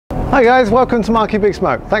Hi guys, welcome to Marky Big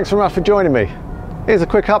Smoke. Thanks very much for joining me. Here's a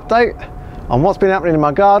quick update on what's been happening in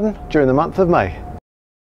my garden during the month of May.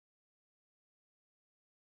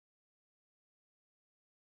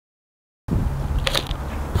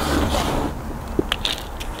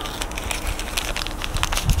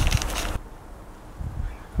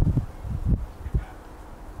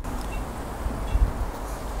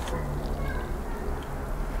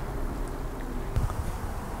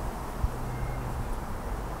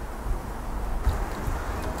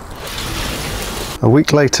 A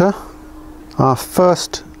week later, our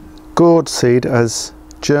first gourd seed has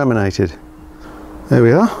germinated. There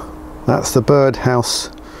we are. That's the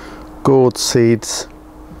birdhouse gourd seeds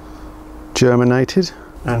germinated.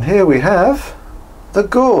 And here we have the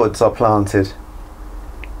gourds I planted,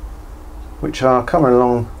 which are coming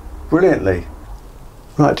along brilliantly.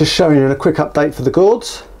 Right, just showing you a quick update for the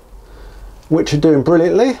gourds, which are doing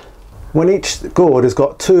brilliantly. When each gourd has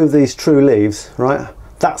got two of these true leaves, right,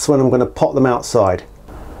 that's when I'm going to pot them outside.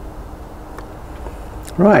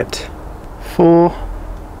 Right, 4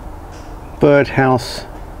 birdhouse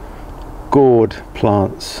gourd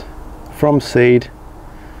plants from seed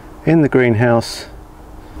in the greenhouse.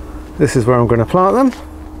 This is where I'm going to plant them.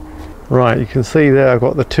 Right, you can see there I've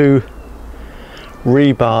got the 2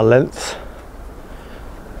 rebar lengths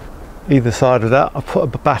either side of that. I put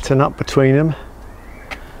a batten up between them,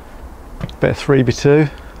 about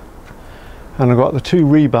 3x2. And I've got the 2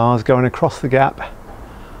 rebars going across the gap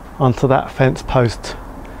onto that fence post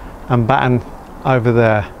and batten over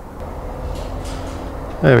there.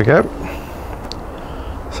 There we go.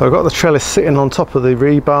 So I've got the trellis sitting on top of the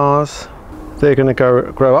rebars. They're going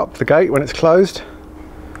to grow up the gate when it's closed,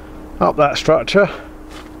 up that structure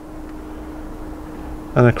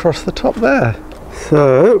and across the top there.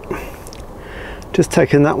 So just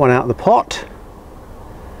taking that one out of the pot.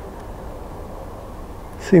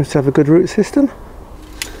 Seems to have a good root system.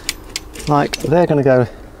 Like, they're going to go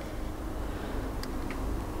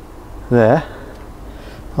there.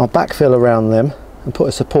 I'll backfill around them and put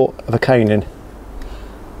a support of a cane in.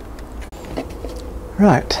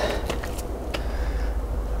 Right,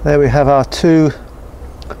 there we have our 2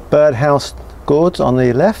 birdhouse gourds on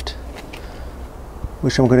the left,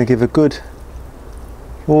 which I'm going to give a good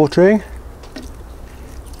watering.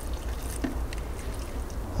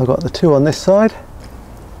 I've got the 2 on this side.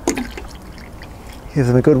 Give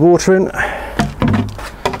them a good watering, and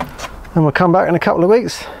we'll come back in a couple of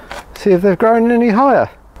weeks, see if they've grown any higher.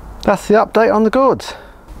 That's the update on the gourds.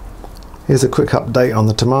 Here's a quick update on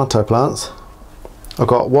the tomato plants. I've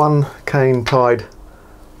got 1 cane tied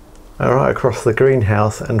right across the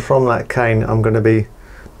greenhouse, and from that cane I'm going to be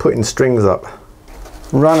putting strings up.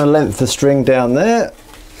 Run a length of string down there.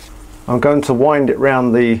 I'm going to wind it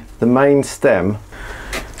round the main stem.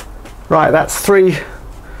 Right, that's 3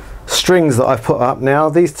 strings that I've put up now.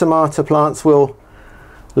 These tomato plants will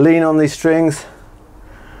lean on these strings.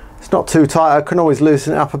 It's not too tight, I can always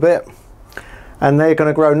loosen it up a bit, and they're going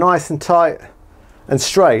to grow nice and tight and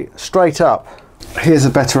straight up. Here's a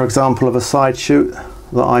better example of a side shoot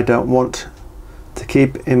that I don't want to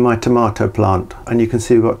keep in my tomato plant, and you can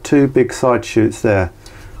see we've got 2 big side shoots there.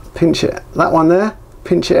 Pinch it, that one there,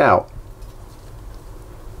 pinch it out,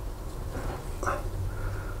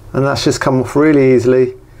 and that's just come off really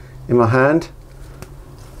easily in my hand.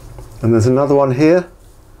 And there's another one here.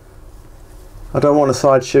 I don't want a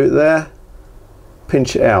side shoot there.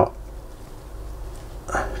 Pinch it out.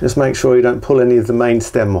 Just make sure you don't pull any of the main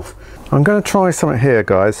stem off. I'm going to try something here,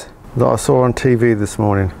 guys, that I saw on TV this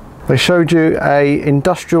morning. They showed you a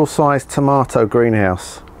industrial sized tomato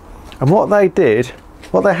greenhouse, and what they did,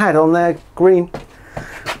 what they had on their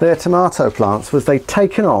tomato plants, was they'd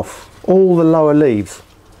taken off all the lower leaves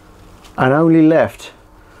and only left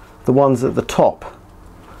the ones at the top.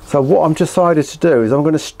 So what I'm decided to do is I'm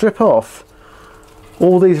going to strip off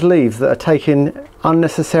all these leaves that are taking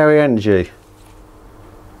unnecessary energy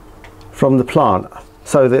from the plant,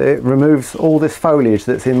 so that it removes all this foliage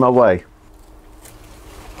that's in my way.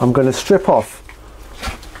 I'm going to strip off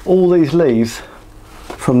all these leaves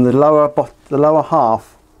from the lower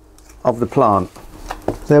half of the plant.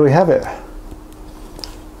 There we have it.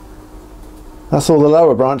 That's all the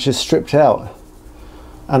lower branches stripped out,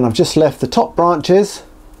 and I've just left the top branches,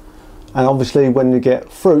 and obviously when you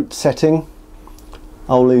get fruit setting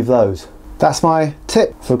I'll leave those. That's my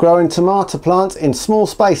tip for growing tomato plants in small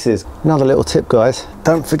spaces. Another little tip, guys,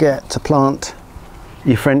 don't forget to plant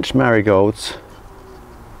your French marigolds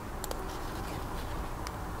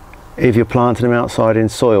if you're planting them outside in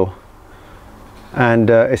soil. And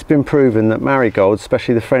it's been proven that marigolds,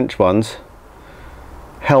 especially the French ones,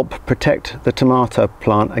 help protect the tomato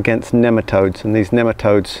plant against nematodes, and these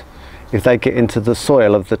nematodes if they get into the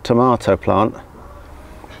soil of the tomato plant,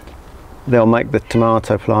 they'll make the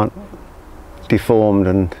tomato plant deformed.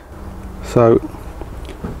 And so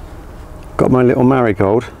got my little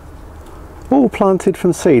marigold all planted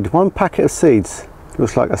from seed, one packet of seeds.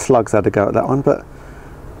 Looks like a slug's had a go at that one, but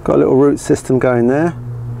got a little root system going there,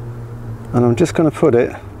 and I'm just going to put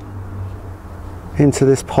it into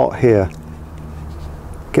this pot here.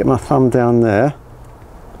 Get my thumb down there,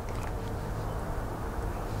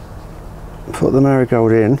 put the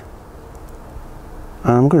marigold in,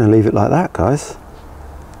 and I'm going to leave it like that, guys.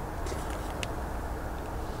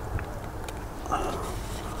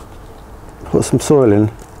 Put some soil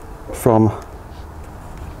in from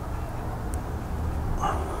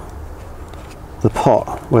the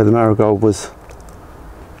pot where the marigold was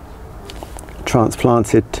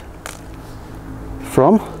transplanted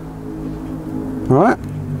from. Right,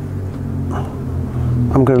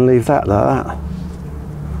 I'm going to leave that like that,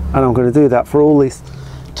 and I'm going to do that for all these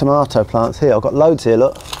tomato plants here. I've got loads here,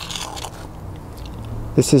 look.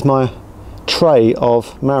 This is my tray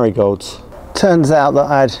of marigolds. Turns out that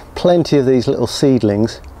I had plenty of these little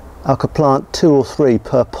seedlings. I could plant 2 or 3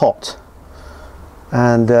 per pot,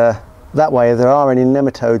 and that way if there are any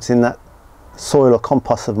nematodes in that soil or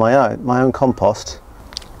compost of my own compost,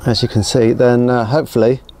 as you can see, then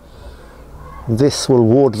hopefully this will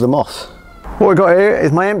ward them off. What we've got here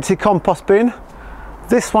is my empty compost bin.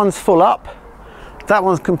 This one's full up, that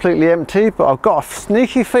one's completely empty, but I've got a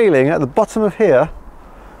sneaky feeling at the bottom of here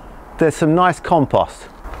there's some nice compost.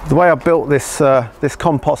 The way I built this this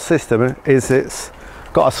compost system is it's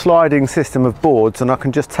got a sliding system of boards, and I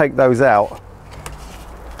can just take those out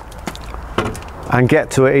and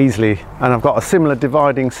get to it easily, and I've got a similar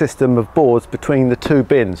dividing system of boards between the 2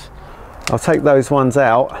 bins. I'll take those ones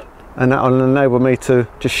out, and that will enable me to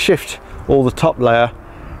just shift all the top layer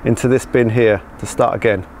into this bin here to start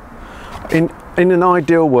again. In an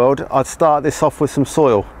ideal world, I'd start this off with some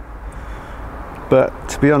soil, but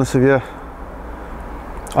to be honest with you,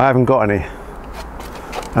 I haven't got any,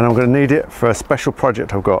 and I'm going to need it for a special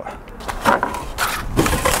project I've got.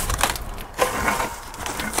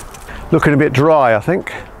 Looking a bit dry, I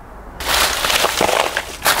think.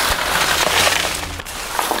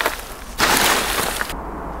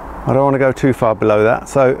 I don't want to go too far below that,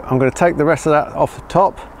 so I'm going to take the rest of that off the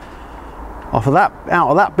top, out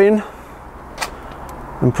of that bin,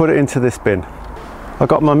 and put it into this bin. I've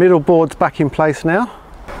got my middle boards back in place now.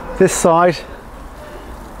 This side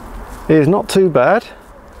is not too bad.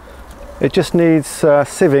 It just needs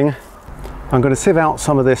sieving. I'm going to sieve out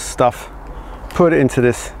some of this stuff, put it into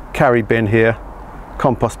this carry bin here,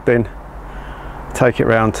 compost bin, take it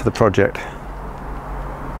round to the project.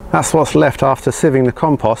 That's what's left after sieving the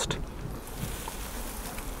compost.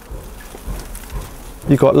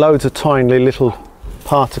 You've got loads of tiny little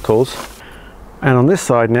particles, and on this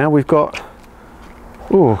side now we've got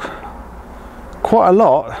quite a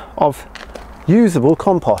lot of usable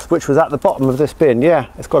compost, which was at the bottom of this bin. Yeah,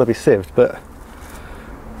 it's got to be sieved, but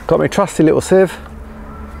got my trusty little sieve.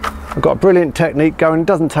 I've got a brilliant technique going, it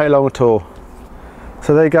doesn't take long at all.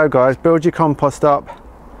 So there you go, guys, build your compost up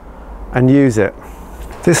and use it.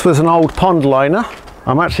 This was an old pond liner.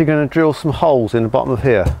 I'm actually going to drill some holes in the bottom of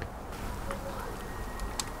here.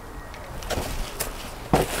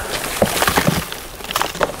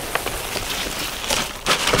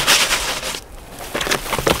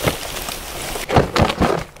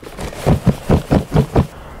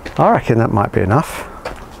 I reckon that might be enough.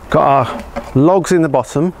 Got our logs in the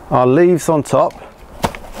bottom, our leaves on top,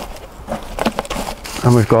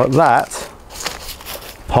 and we've got that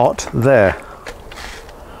pot there.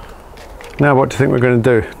 Now what do you think we're going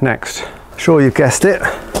to do next? Sure, you've guessed it.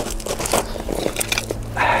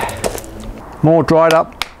 More dried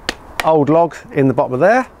up old logs in the bottom of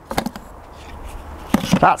there.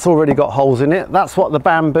 That's already got holes in it. That's what the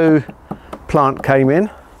bamboo plant came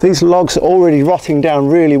in. These logs are already rotting down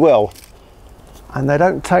really well, and they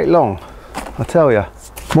don't take long, I tell you.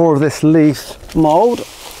 More of this leaf mould,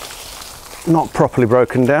 not properly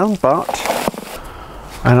broken down, but,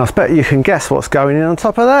 and I bet you can guess what's going in on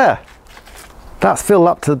top of there. That's filled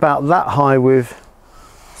up to about that high with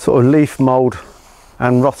sort of leaf mould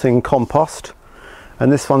and rotting compost,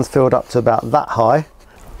 and this one's filled up to about that high.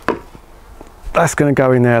 That's going to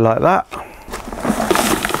go in there like that.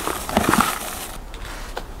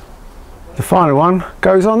 The final one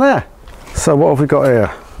goes on there. So what have we got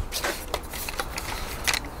here?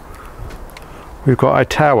 We've got a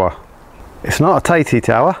tower. It's not a tatey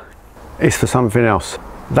tower, it's for something else.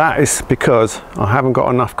 That is because I haven't got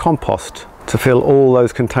enough compost to fill all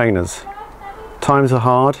those containers. Times are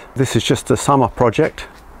hard. This is just a summer project,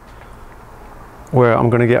 where I'm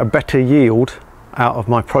going to get a better yield out of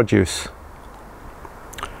my produce.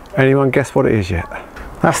 Anyone guess what it is yet?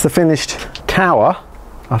 That's the finished tower.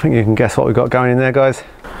 I think you can guess what we've got going in there, guys.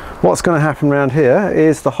 What's going to happen around here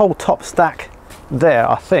is the whole top stack there,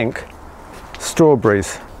 I think,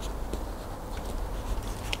 strawberries.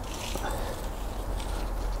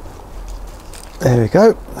 There we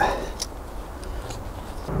go.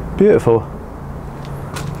 Beautiful.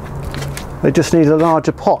 They just need a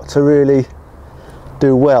larger pot to really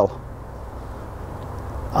do well.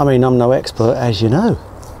 I mean, I'm no expert, as you know.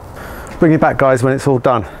 Bring it back, guys, when it's all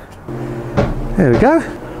done. There we go.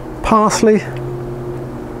 Parsley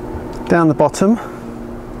down the bottom,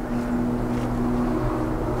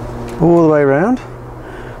 all the way around,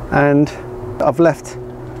 and I've left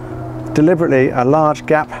deliberately a large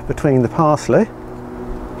gap between the parsley.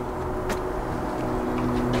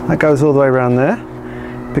 That goes all the way around there,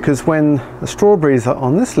 because when the strawberries are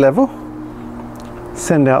on this level,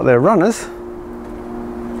 send out their runners,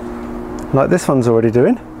 like this one's already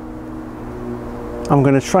doing, I'm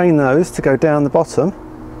going to train those to go down the bottom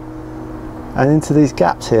and into these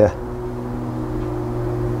gaps here.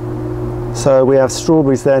 So we have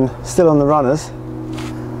strawberries then still on the runners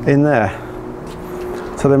in there.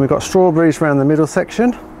 So then we've got strawberries around the middle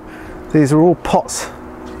section. These are all pots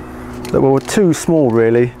that were too small,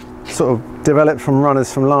 really, sort of developed from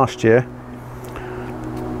runners from last year.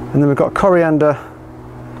 And then we've got coriander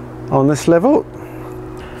on this level.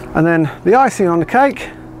 And then the icing on the cake,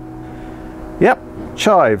 yep,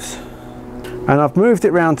 chives. And I've moved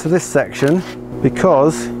it round to this section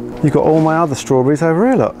because you've got all my other strawberries over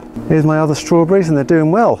here, look. Here's my other strawberries and they're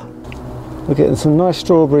doing well. We're getting some nice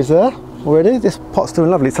strawberries there already. This pot's doing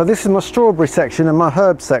lovely. So this is my strawberry section and my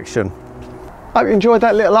herb section. Hope you enjoyed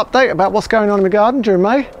that little update about what's going on in my garden during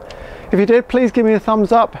May. If you did, please give me a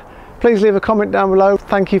thumbs up. Please leave a comment down below.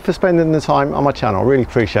 Thank you for spending the time on my channel. Really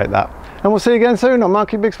appreciate that. And we'll see you again soon on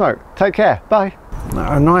Marky Big Smoke. Take care. Bye.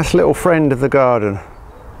 A nice little friend of the garden.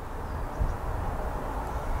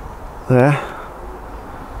 There.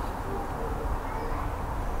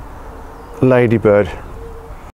 Ladybird.